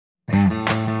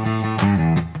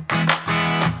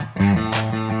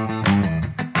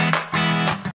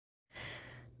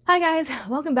Hi guys,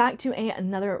 welcome back to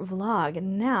another vlog.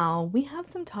 Now we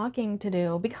have some talking to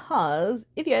do because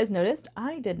if you guys noticed,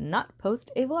 I did not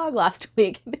post a vlog last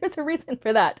week. There's a reason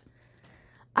for that.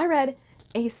 I read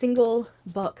a single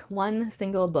book, one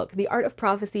single book, The Art of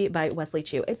Prophecy by Wesley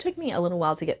Chu. It took me a little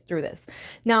while to get through this.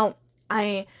 Now,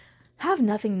 I have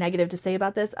nothing negative to say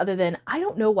about this other than I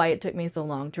don't know why it took me so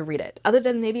long to read it. Other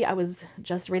than maybe I was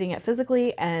just reading it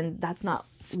physically and that's not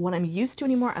what I'm used to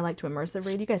anymore. I like to immersive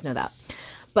read. You guys know that.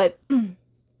 But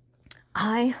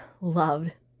I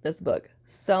loved this book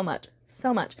so much,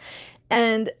 so much.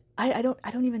 And I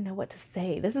don't even know what to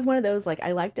say. This is one of those, like,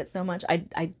 I liked it so much.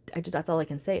 I just, that's all I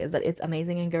can say is that it's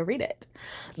amazing and go read it.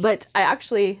 But I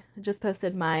actually just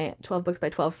posted my 12 books by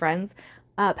 12 friends.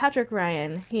 Patrick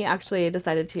Ryan, he actually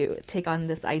decided to take on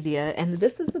this idea, and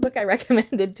this is the book I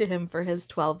recommended to him for his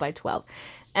 12 by 12.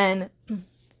 And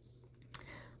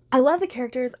I love the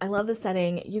characters. I love the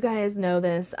setting. You guys know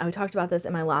this. I talked about this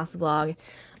in my last vlog.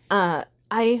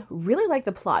 I really like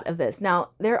the plot of this. Now,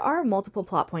 there are multiple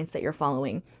plot points that you're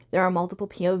following. There are multiple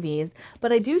POVs,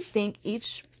 but I do think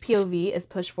each POV is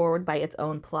pushed forward by its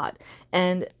own plot.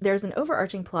 And there's an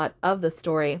overarching plot of the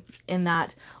story in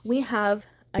that we have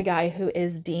a guy who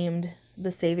is deemed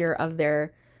the savior of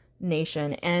their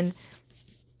nation. And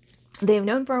they've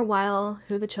known for a while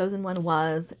who the chosen one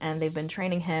was, and they've been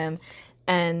training him.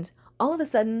 And all of a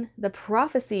sudden, the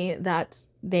prophecy that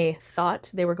they thought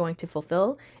they were going to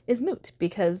fulfill is moot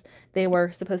because they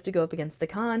were supposed to go up against the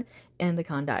Khan and the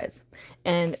Khan dies.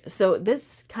 And so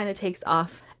this kind of takes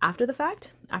off after the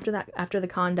fact, after the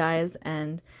Khan dies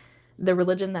and the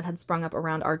religion that had sprung up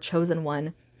around our chosen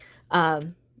one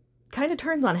kind of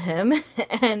turns on him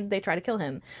and they try to kill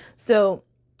him. So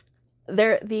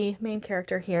the main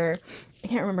character here, I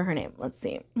can't remember her name. Let's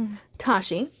see.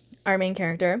 Tashi, our main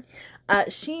character,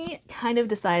 she kind of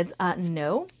decides,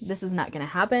 no, this is not going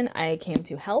to happen. I came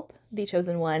to help the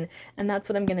chosen one, and that's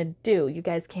what I'm going to do. You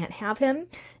guys can't have him.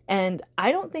 And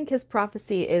I don't think his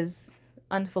prophecy is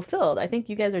unfulfilled. I think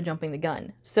you guys are jumping the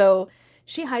gun. So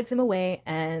she hides him away,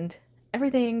 and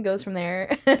everything goes from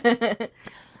there.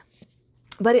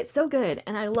 But it's so good.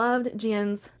 And I loved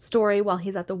Jian's story while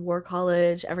he's at the war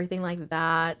college, everything like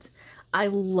that. I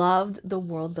loved the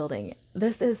world building.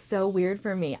 This is so weird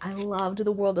for me. I loved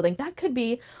the world building. That could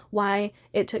be why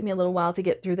it took me a little while to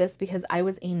get through this, because I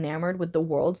was enamored with the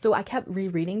world. So I kept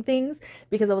rereading things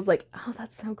because I was like, oh,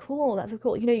 that's so cool. That's so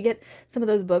cool. You know, you get some of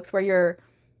those books where you're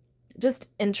just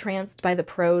entranced by the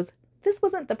prose. This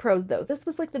wasn't the prose though. This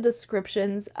was like the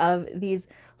descriptions of these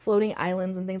floating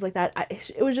islands and things like that.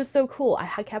 It was just so cool.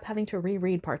 I kept having to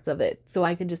reread parts of it so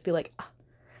I could just be like, oh,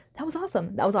 that was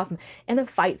awesome. That was awesome. And the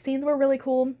fight scenes were really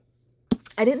cool.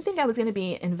 I didn't think I was going to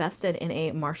be invested in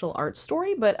a martial arts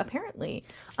story, but apparently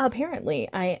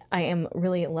I am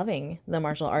really loving the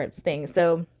martial arts thing.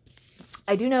 So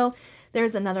I do know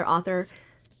there's another author,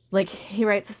 like he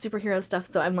writes superhero stuff.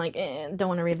 So I'm like, don't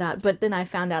want to read that. But then I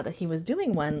found out that he was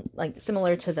doing one like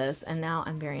similar to this. And now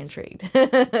I'm very intrigued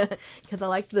because I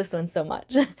liked this one so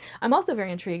much. I'm also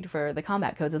very intrigued for the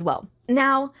combat codes as well.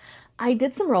 Now I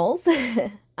did some rolls.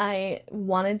 I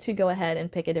wanted to go ahead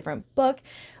and pick a different book,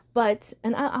 but,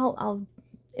 and I'll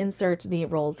insert the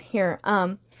rolls here.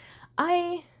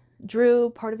 I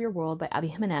drew Part of Your World by Abby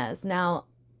Jimenez. Now,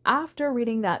 after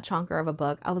reading that chonker of a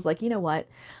book, I was like, you know what?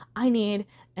 I need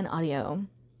an audio.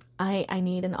 I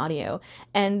need an audio.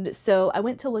 And so I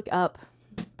went to look up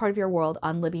Part of Your World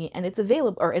on Libby, and it's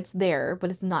available, or it's there,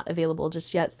 but it's not available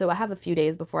just yet. So I have a few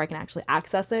days before I can actually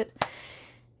access it.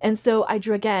 And so I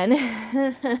drew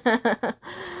again.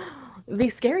 The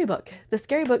scary book. The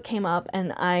scary book came up,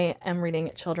 and I am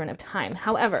reading Children of Time.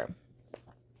 However,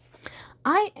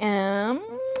 I am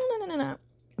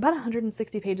about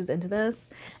 160 pages into this,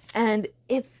 and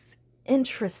it's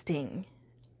interesting.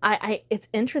 It's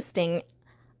interesting.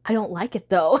 I don't like it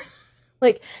though.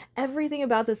 Like, everything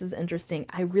about this is interesting.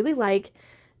 I really like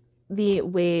the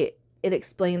way it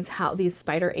explains how these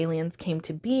spider aliens came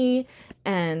to be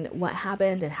and what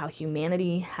happened and how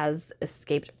humanity has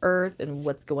escaped Earth and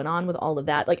what's going on with all of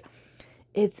that. Like,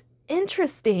 it's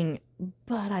interesting,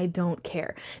 but I don't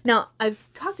care. Now,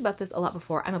 I've talked about this a lot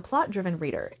before. I'm a plot-driven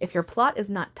reader. If your plot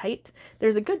is not tight,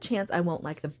 there's a good chance I won't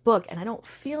like the book, and I don't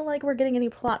feel like we're getting any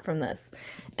plot from this.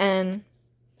 And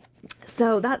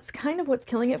so that's kind of what's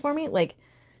killing it for me. Like,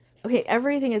 okay,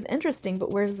 everything is interesting, but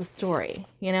where's the story?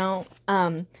 You know?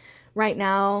 Right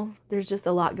now, there's just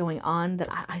a lot going on that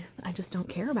I just don't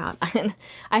care about. And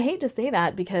I hate to say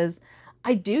that because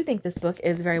I do think this book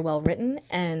is very well written,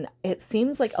 and it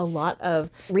seems like a lot of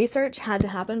research had to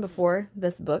happen before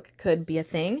this book could be a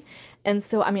thing. And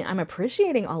so, I mean, I'm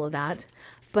appreciating all of that,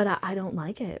 but I don't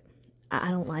like it. I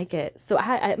don't like it. So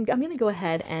I'm going to go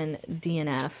ahead and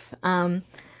DNF.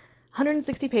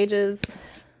 160 pages.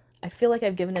 I feel like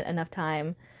I've given it enough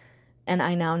time, and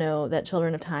I now know that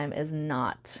Children of Time is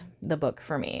not the book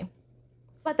for me.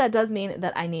 But that does mean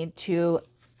that I need to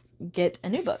get a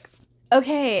new book.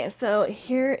 Okay, so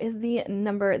here is the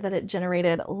number that it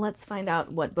generated. Let's find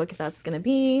out what book that's going to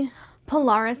be.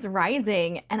 Polaris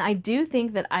Rising. And I do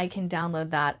think that I can download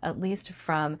that at least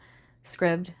from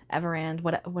Scribd, Everand,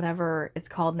 whatever it's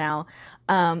called now.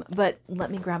 But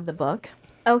let me grab the book.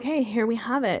 Okay, here we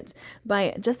have it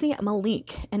by Jessie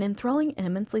Malik, an enthralling and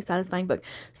immensely satisfying book.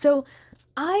 So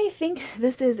I think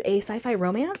this is a sci-fi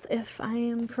romance, if I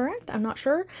am correct. I'm not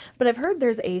sure, but I've heard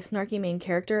there's a snarky main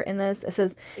character in this. It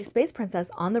says, a space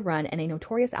princess on the run and a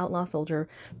notorious outlaw soldier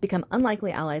become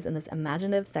unlikely allies in this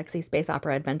imaginative, sexy space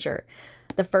opera adventure,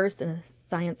 the first in a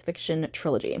science fiction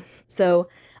trilogy. So,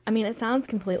 I mean, it sounds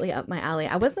completely up my alley.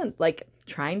 I wasn't, like,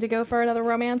 trying to go for another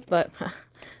romance, but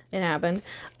it happened.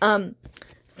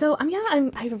 So, yeah,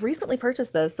 I've recently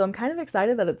purchased this, so I'm kind of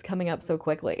excited that it's coming up so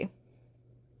quickly.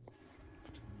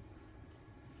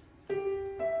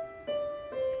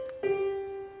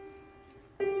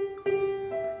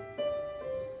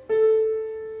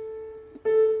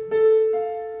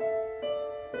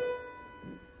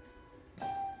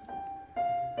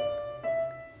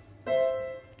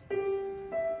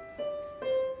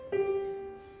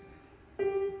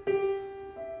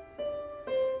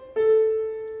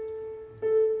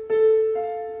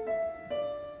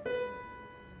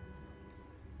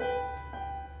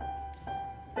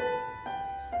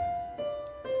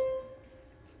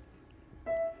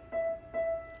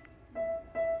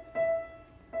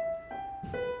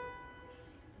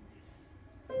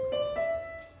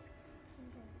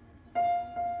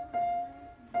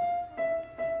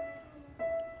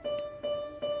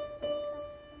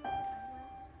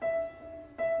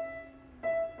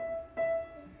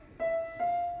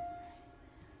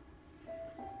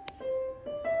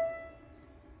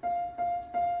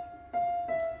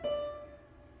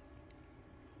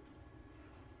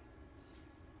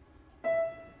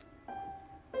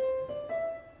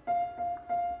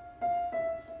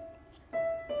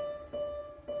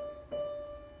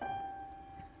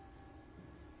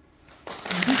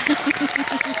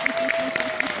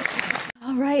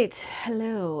 All right,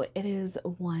 hello. It is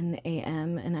 1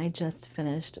 a.m. and I just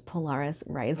finished Polaris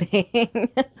Rising.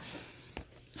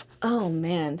 Oh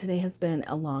man, today has been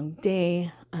a long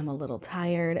day. I'm a little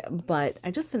tired, but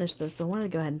I just finished this, so I wanted to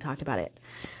go ahead and talk about it.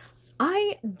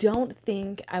 I don't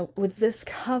think with this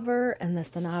cover and the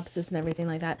synopsis and everything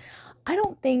like that, I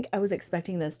don't think I was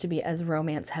expecting this to be as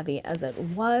romance heavy as it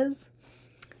was.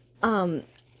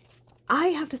 I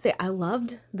have to say I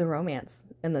loved the romance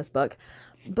in this book,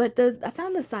 but I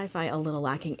found the sci-fi a little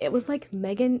lacking. It was like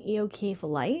Megan E. O'Keefe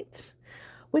light,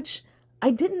 which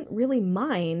I didn't really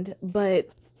mind, but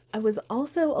I was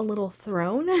also a little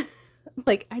thrown.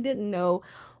 Like, I didn't know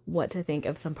what to think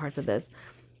of some parts of this,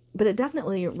 but it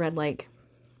definitely read like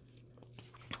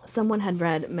someone had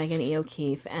read Megan E.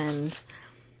 O'Keefe and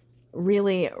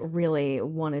really, really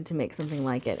wanted to make something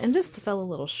like it and just fell a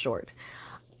little short.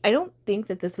 I don't think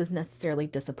that this was necessarily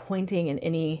disappointing in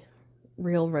any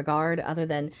real regard other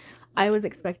than I was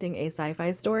expecting a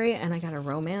sci-fi story and I got a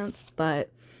romance,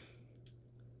 but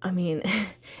I mean,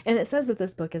 and it says that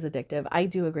this book is addictive. I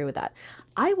do agree with that.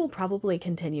 I will probably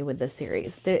continue with this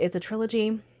series. It's a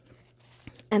trilogy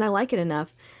and I like it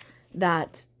enough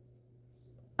that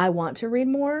I want to read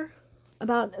more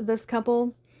about this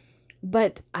couple,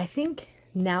 but I think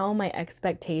now my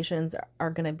expectations are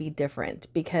going to be different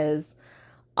because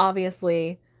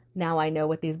obviously now I know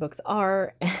what these books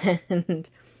are, and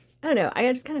I don't know,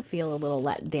 I just kind of feel a little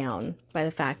let down by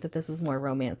the fact that this was more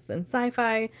romance than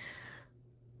sci-fi.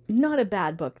 Not a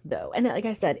bad book though, and like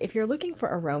I said, if you're looking for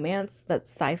a romance that's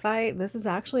sci-fi, this is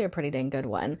actually a pretty dang good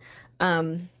one.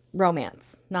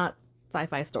 Romance, not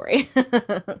sci-fi story.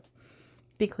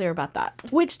 Be clear about that.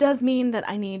 Which does mean that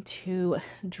I need to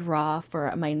draw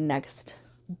for my next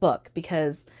book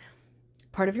because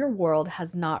Part of Your World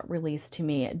has not released to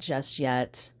me just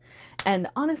yet. And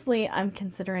honestly, I'm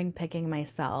considering picking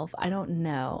myself. I don't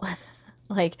know.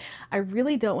 Like, I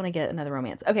really don't want to get another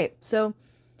romance. Okay, so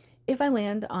if I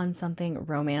land on something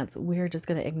romance, we're just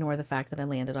going to ignore the fact that I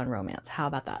landed on romance. How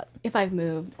about that? If I've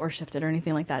moved or shifted or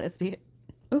anything like that,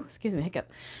 oh, excuse me,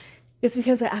 hiccup. It's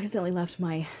because I accidentally left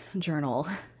my journal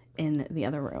in the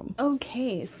other room.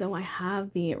 Okay, so I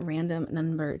have the random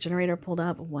number generator pulled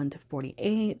up, 1 to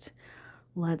 48.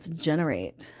 Let's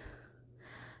generate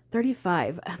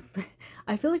 35.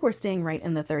 I feel like we're staying right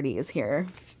in the 30s here.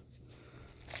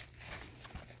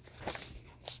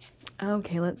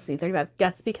 Okay, let's see. 35.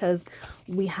 That's because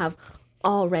we have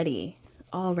already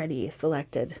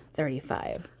selected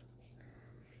 35.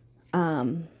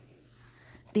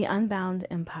 The Unbound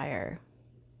Empire.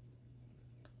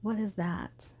 What is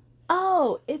that?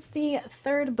 Oh, it's the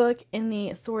third book in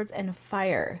the Swords and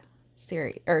Fire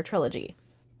series or trilogy.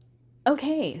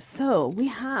 Okay, so we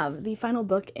have the final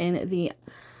book in the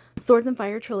Swords and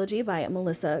Fire trilogy by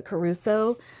Melissa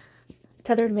Caruso.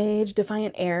 Tethered Mage,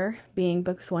 Defiant Heir being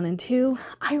books 1 and 2.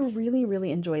 I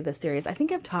really enjoyed this series. I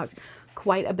think I've talked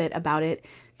quite a bit about it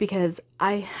because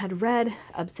I had read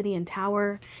Obsidian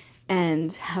Tower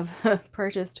and have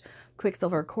purchased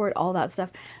Quicksilver Court, all that stuff,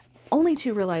 only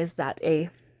to realize that a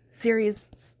series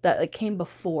that came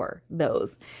before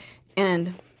those.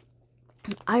 And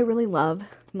I really love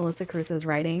Melissa Caruso's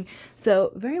writing,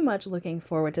 so very much looking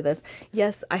forward to this.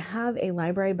 Yes, I have a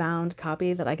library bound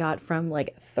copy that I got from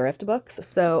like thrift books,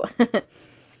 so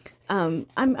I'm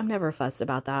never fussed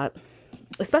about that,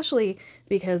 especially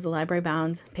because the library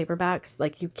bound paperbacks,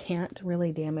 like, you can't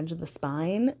really damage the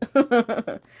spine.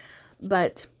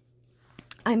 But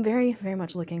I'm very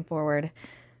much looking forward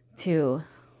to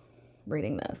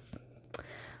reading this.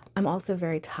 I'm also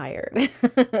very tired.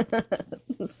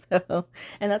 So,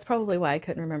 and that's probably why I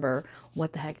couldn't remember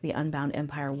what the heck the Unbound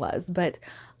Empire was, but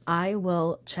I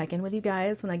will check in with you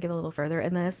guys when I get a little further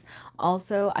in this.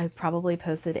 Also, I probably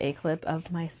posted a clip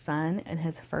of my son and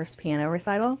his first piano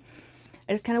recital.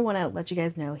 I just kind of want to let you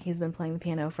guys know he's been playing the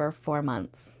piano for 4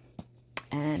 months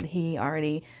and he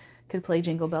already could play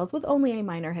Jingle Bells with only a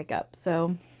minor hiccup.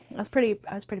 So I was pretty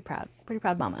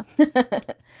proud mama.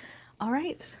 All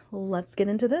right, let's get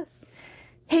into this.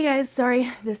 Hey guys,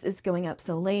 sorry this is going up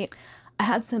so late. I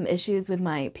had some issues with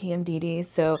my PMDD,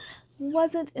 so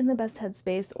wasn't in the best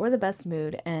headspace or the best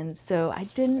mood, and so I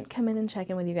didn't come in and check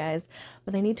in with you guys,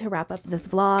 but I need to wrap up this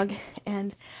vlog,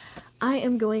 and I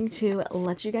am going to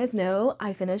let you guys know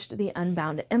I finished the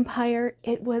Unbound Empire.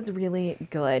 It was really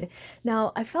good.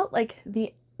 Now, I felt like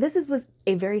this was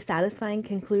a very satisfying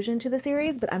conclusion to the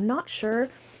series, but I'm not sure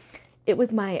it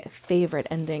was my favorite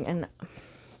ending, and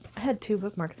I had 2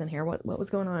 bookmarks in here. What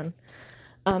was going on?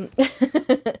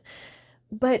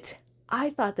 But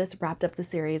I thought this wrapped up the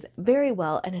series very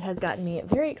well, and it has gotten me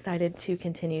very excited to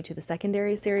continue to the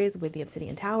secondary series with the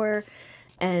Obsidian Tower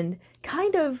and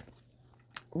kind of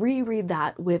reread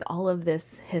that with all of this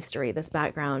history, this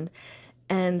background.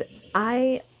 And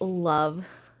I love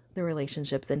the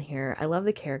relationships in here. I love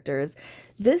the characters.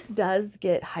 This does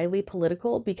get highly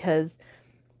political because,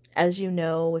 as you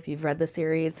know, if you've read the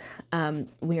series,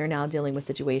 we are now dealing with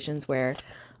situations where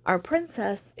our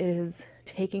princess is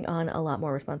taking on a lot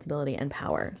more responsibility and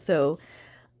power. So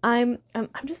I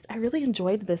really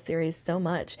enjoyed this series so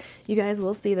much. You guys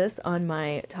will see this on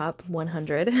my top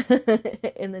 100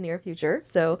 in the near future.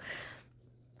 So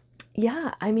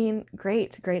yeah, I mean,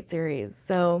 great series.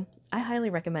 So I highly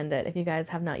recommend it. If you guys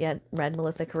have not yet read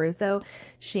Melissa Caruso,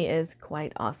 she is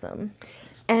quite awesome.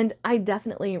 And I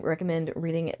definitely recommend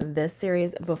reading this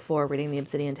series before reading the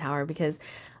Obsidian Tower because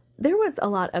there was a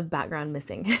lot of background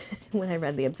missing when I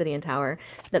read the Obsidian Tower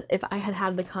that if I had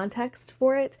had the context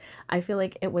for it, I feel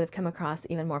like it would have come across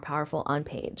even more powerful on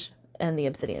page in the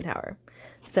Obsidian Tower.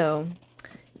 So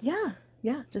yeah,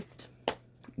 just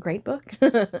great book.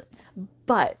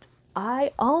 But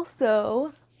I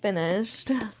also finished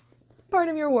Part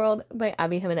of Your World by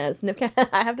Abby Jimenez. No,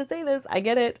 I have to say this. I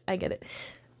get it.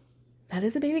 That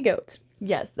is a baby goat.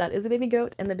 Yes, that is a baby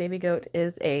goat, and the baby goat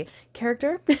is a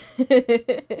character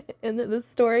in this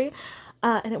story,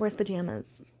 and it wears pajamas.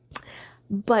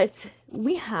 But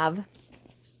we have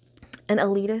an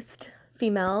elitist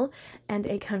female and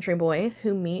a country boy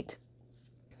who meet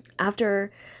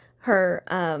after her,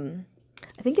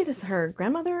 I think it is her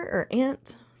grandmother or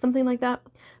aunt, something like that,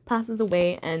 passes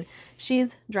away, and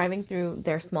she's driving through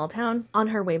their small town on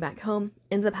her way back home,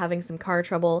 ends up having some car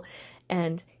trouble,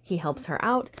 and he helps her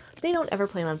out. They don't ever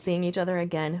plan on seeing each other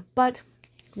again, but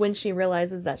when she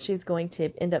realizes that she's going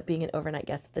to end up being an overnight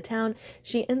guest at the town,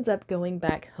 she ends up going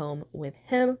back home with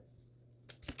him.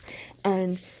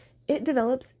 And it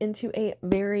develops into a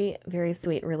very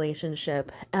sweet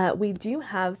relationship. We do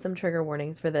have some trigger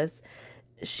warnings for this.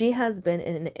 She has been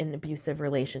in an abusive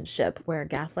relationship where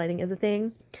gaslighting is a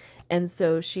thing, and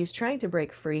so she's trying to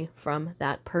break free from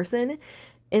that person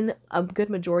in a good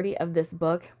majority of this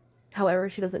book. However,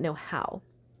 she doesn't know how.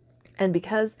 And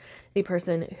because the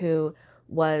person who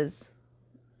was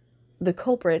the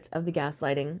culprit of the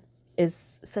gaslighting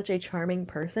is such a charming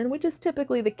person, which is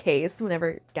typically the case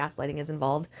whenever gaslighting is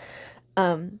involved,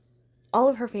 all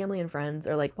of her family and friends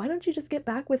are like, why don't you just get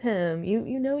back with him?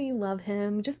 You know you love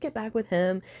him. Just get back with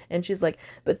him. And she's like,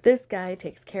 but this guy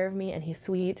takes care of me and he's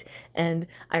sweet and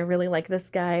I really like this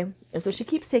guy. And so she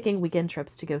keeps taking weekend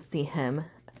trips to go see him.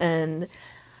 And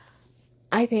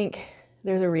I think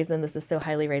there's a reason this is so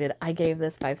highly rated. I gave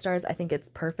this 5 stars. I think it's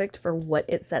perfect for what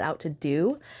it set out to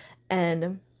do.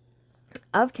 And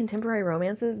of contemporary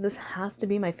romances, this has to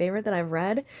be my favorite that I've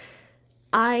read.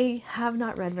 I have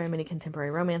not read very many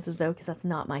contemporary romances though, because that's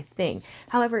not my thing.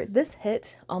 However, this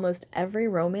hit almost every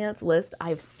romance list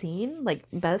I've seen, like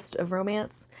best of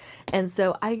romance. And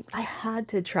so I had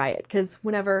to try it because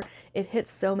whenever it hits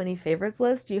so many favorites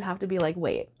list, you have to be like,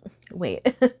 wait.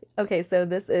 Okay, so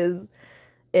this is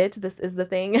it. This is the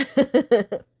thing.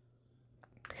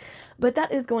 But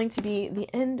that is going to be the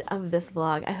end of this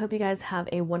vlog. I hope you guys have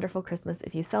a wonderful Christmas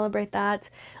if you celebrate that,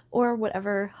 or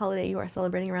whatever holiday you are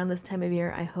celebrating around this time of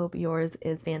year. I hope yours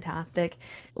is fantastic.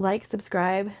 Like,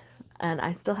 subscribe, and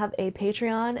I still have a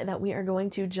Patreon that we are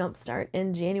going to jumpstart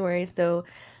in January, so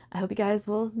I hope you guys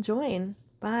will join.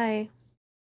 Bye.